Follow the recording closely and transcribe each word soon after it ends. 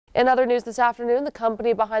In other news this afternoon, the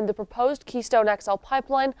company behind the proposed Keystone XL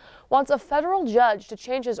pipeline wants a federal judge to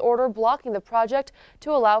change his order blocking the project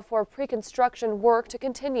to allow for pre-construction work to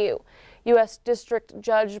continue. U.S. District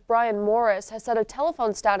Judge Brian Morris has set a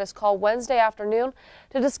telephone status call Wednesday afternoon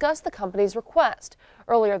to discuss the company's request.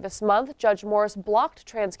 Earlier this month, Judge Morris blocked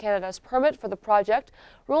TransCanada's permit for the project,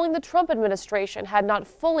 ruling the Trump administration had not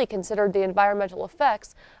fully considered the environmental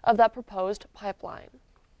effects of that proposed pipeline.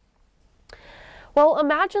 Well,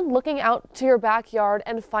 imagine looking out to your backyard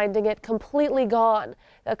and finding it completely gone.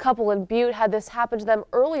 A couple in Butte had this happen to them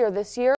earlier this year.